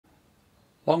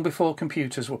Long before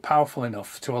computers were powerful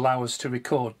enough to allow us to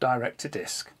record direct to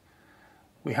disc,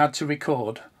 we had to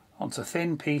record onto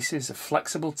thin pieces of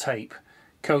flexible tape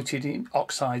coated in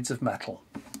oxides of metal.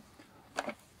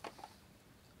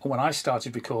 And when I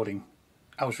started recording,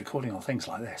 I was recording on things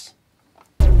like this.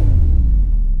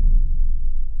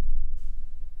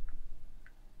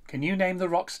 Can you name the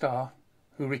rock star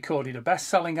who recorded a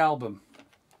best-selling album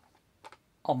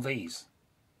on these?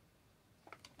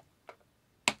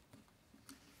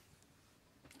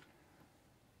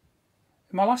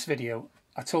 In my last video,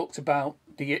 I talked about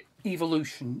the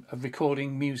evolution of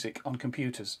recording music on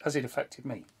computers as it affected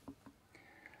me.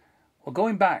 Well,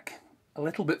 going back a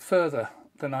little bit further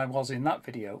than I was in that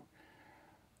video,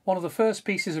 one of the first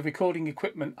pieces of recording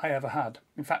equipment I ever had,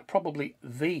 in fact probably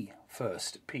the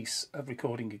first piece of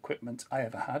recording equipment I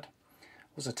ever had,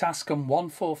 was a Tascam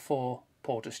 144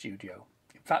 Porter Studio.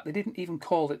 In fact, they didn't even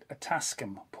call it a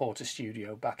Tascam Porter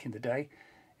Studio back in the day.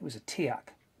 It was a TIAC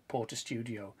Porter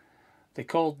Studio. They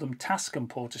called them Tascam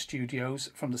Porter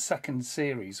Studios from the second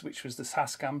series, which was the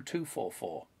Tascam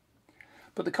 244.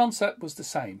 But the concept was the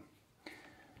same.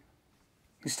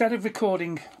 Instead of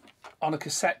recording on a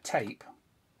cassette tape,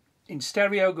 in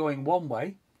stereo going one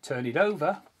way, turn it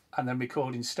over, and then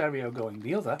record in stereo going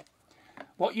the other,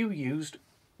 what you used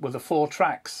were the 4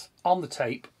 tracks on the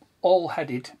tape, all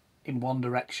headed in one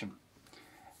direction.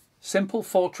 Simple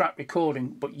 4-track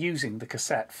recording, but using the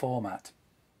cassette format.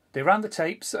 They ran the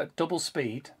tapes at double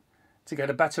speed to get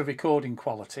a better recording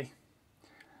quality,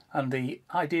 and the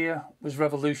idea was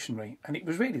revolutionary, and it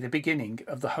was really the beginning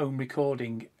of the home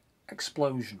recording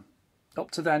explosion.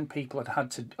 Up to then, people had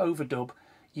had to overdub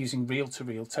using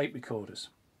reel-to-reel tape recorders.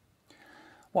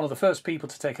 One of the first people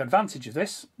to take advantage of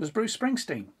this was Bruce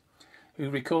Springsteen, who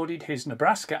recorded his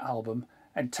Nebraska album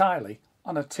entirely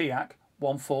on a TIAC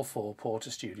 144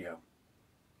 Porter Studio.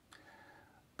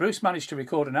 Bruce managed to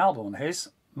record an album on his.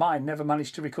 Mine never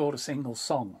managed to record a single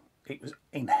song. It was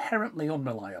inherently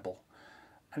unreliable,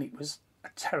 and it was a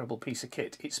terrible piece of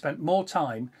kit. It spent more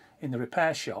time in the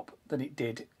repair shop than it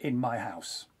did in my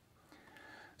house.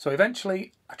 So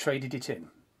eventually I traded it in.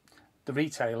 The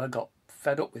retailer got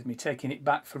fed up with me taking it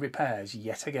back for repairs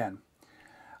yet again,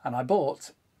 and I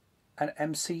bought an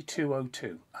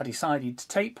MC202. I decided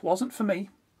tape wasn't for me.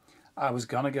 I was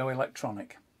gonna go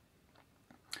electronic.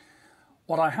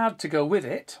 What I had to go with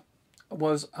it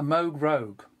was a Moog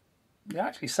Rogue. They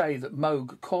actually say that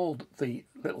Moog called the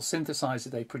little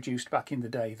synthesizer they produced back in the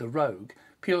day the Rogue,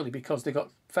 purely because they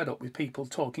got fed up with people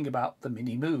talking about the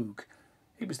Mini Moog.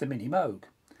 It was the Mini Moog,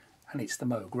 and it's the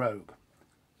Moog Rogue.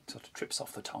 It sort of trips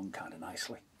off the tongue kind of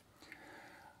nicely.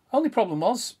 Only problem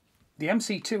was, the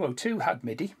MC202 had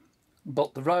MIDI,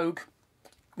 but the Rogue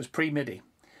was pre-MIDI.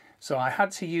 So I had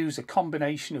to use a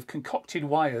combination of concocted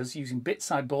wires using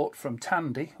bits I bought from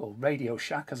Tandy, or Radio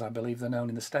Shack as I believe they're known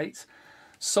in the States,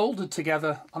 soldered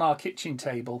together on our kitchen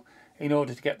table in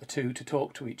order to get the two to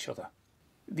talk to each other.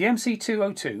 The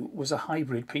MC202 was a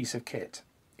hybrid piece of kit.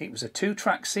 It was a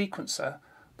 2-track sequencer,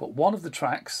 but one of the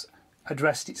tracks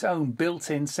addressed its own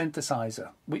built-in synthesizer,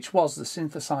 which was the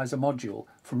synthesizer module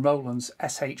from Roland's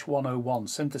H1n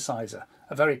synthesizer,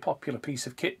 a very popular piece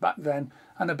of kit back then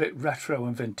and a bit retro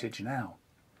and vintage now.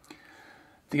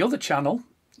 The other channel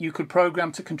you could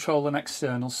program to control an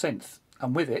external synth,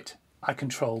 and with it I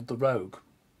controlled the Rogue.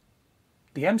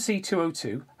 The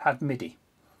MC202 had MIDI,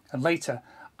 and later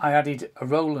I added a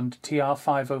Roland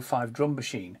TR-505 drum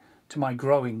machine to my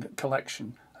growing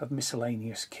collection of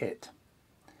miscellaneous kit.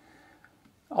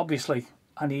 Obviously,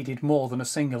 I needed more than a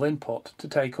single input to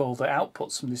take all the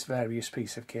outputs from this various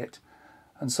piece of kit,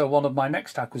 and so one of my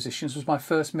next acquisitions was my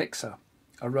first mixer,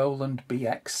 a Roland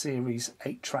BX Series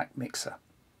 8-track mixer.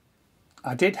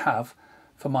 I did have,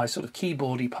 for my sort of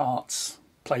keyboardy parts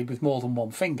played with more than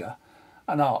one finger,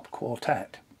 an ARP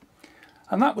quartet,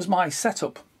 and that was my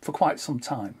setup for quite some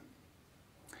time.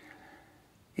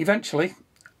 Eventually,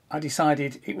 I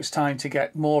decided it was time to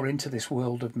get more into this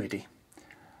world of MIDI,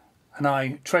 and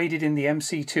I traded in the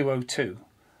MC202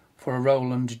 for a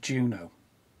Roland Juno,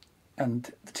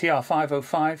 and the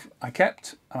TR-505 I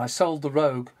kept, and I sold the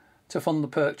Rogue to fund the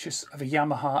purchase of a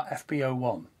Yamaha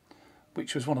FB01,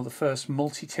 which was one of the first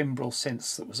multi-timbral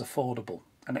synths that was affordable,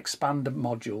 an expander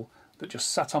module that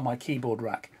just sat on my keyboard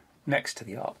rack next to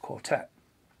the ARP quartet.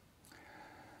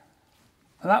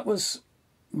 And that was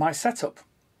my setup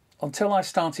until I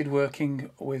started working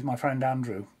with my friend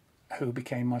Andrew, who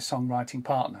became my songwriting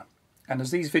partner. And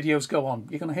as these videos go on,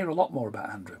 you're going to hear a lot more about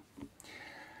Andrew.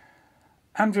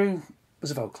 Andrew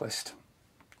was a vocalist,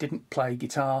 didn't play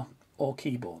guitar or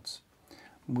keyboards.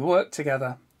 We worked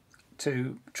together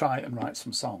to try and write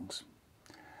some songs.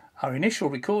 Our initial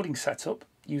recording setup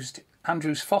used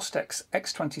Andrew's Fostex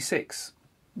X26,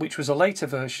 which was a later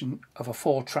version of a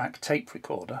 4-track tape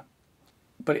recorder,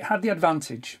 but it had the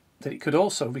advantage that it could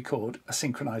also record a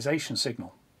synchronization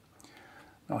signal.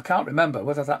 Now, I can't remember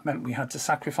whether that meant we had to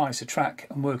sacrifice a track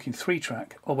and work in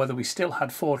 3-track, or whether we still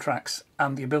had 4 tracks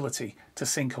and the ability to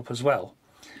sync up as well,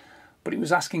 but it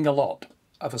was asking a lot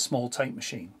of a small tape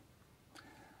machine.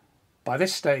 By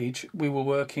this stage we were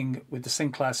working with the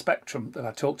Sinclair Spectrum that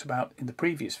I talked about in the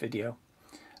previous video,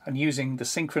 and using the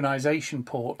synchronization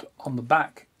port on the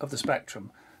back of the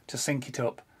Spectrum to sync it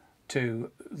up to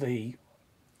the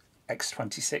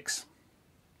X26.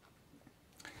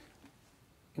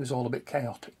 It was all a bit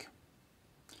chaotic.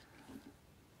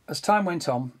 As time went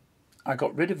on, I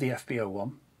got rid of the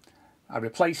FB01. I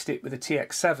replaced it with a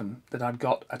TX7 that I'd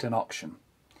got at an auction.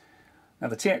 Now,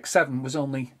 the TX7 was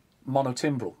only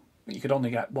monotimbral, but you could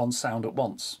only get one sound at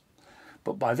once.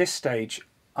 But by this stage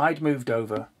I'd moved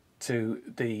over to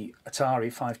the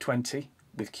Atari 520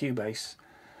 with Cubase,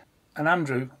 and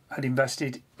Andrew had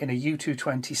invested in a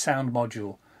U220 sound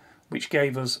module, which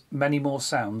gave us many more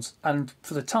sounds, and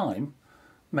for the time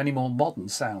many more modern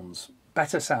sounds,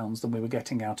 better sounds than we were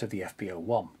getting out of the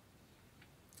FB01.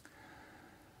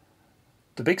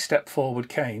 The big step forward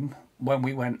came when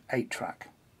we went 8-track.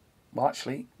 Well,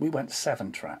 actually we went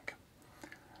 7-track.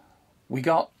 We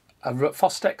got a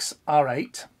Fostex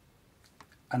R8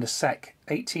 and a SEC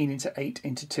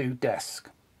 18x8x2 desk.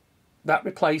 That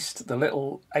replaced the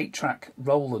little 8-track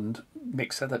Roland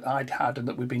mixer that I'd had and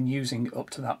that we'd been using up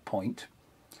to that point.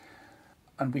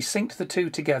 And we synced the two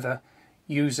together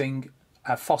using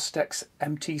a Fostex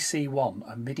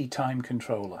MTC1, a MIDI time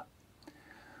controller.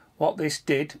 What this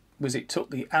did was it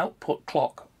took the output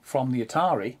clock from the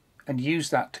Atari and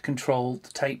used that to control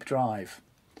the tape drive.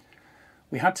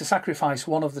 We had to sacrifice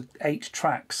one of the 8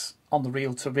 tracks on the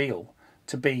reel-to-reel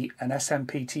to be an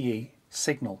SMPTE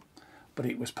signal, but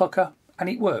it was pucker and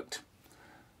it worked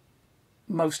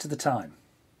most of the time.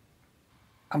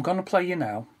 I'm going to play you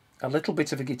now a little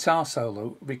bit of a guitar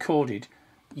solo recorded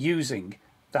using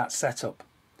that setup.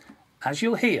 As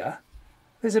you'll hear,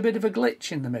 there's a bit of a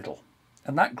glitch in the middle,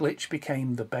 and that glitch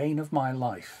became the bane of my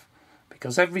life,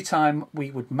 because every time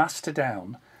we would master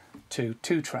down to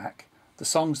 2-track the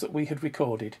songs that we had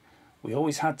recorded, we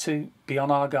always had to be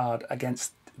on our guard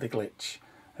against the glitch,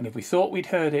 and if we thought we'd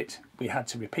heard it, we had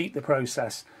to repeat the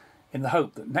process in the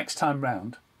hope that next time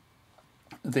round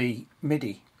the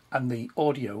MIDI and the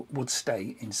audio would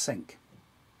stay in sync.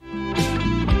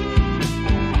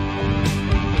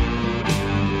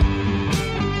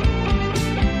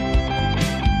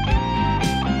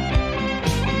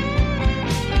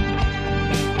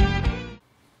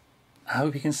 I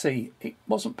hope you can see it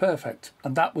wasn't perfect,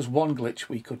 and that was one glitch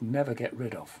we could never get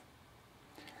rid of.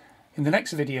 In the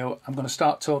next video I'm going to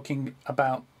start talking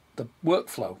about the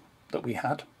workflow that we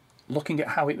had, looking at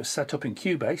how it was set up in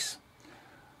Cubase,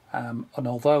 and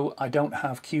although I don't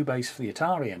have Cubase for the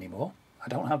Atari anymore,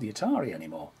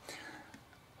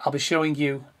 I'll be showing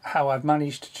you how I've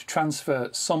managed to transfer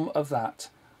some of that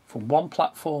from one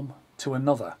platform to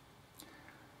another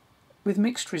with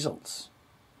mixed results.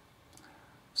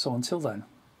 So until then,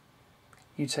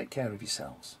 you take care of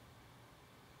yourselves.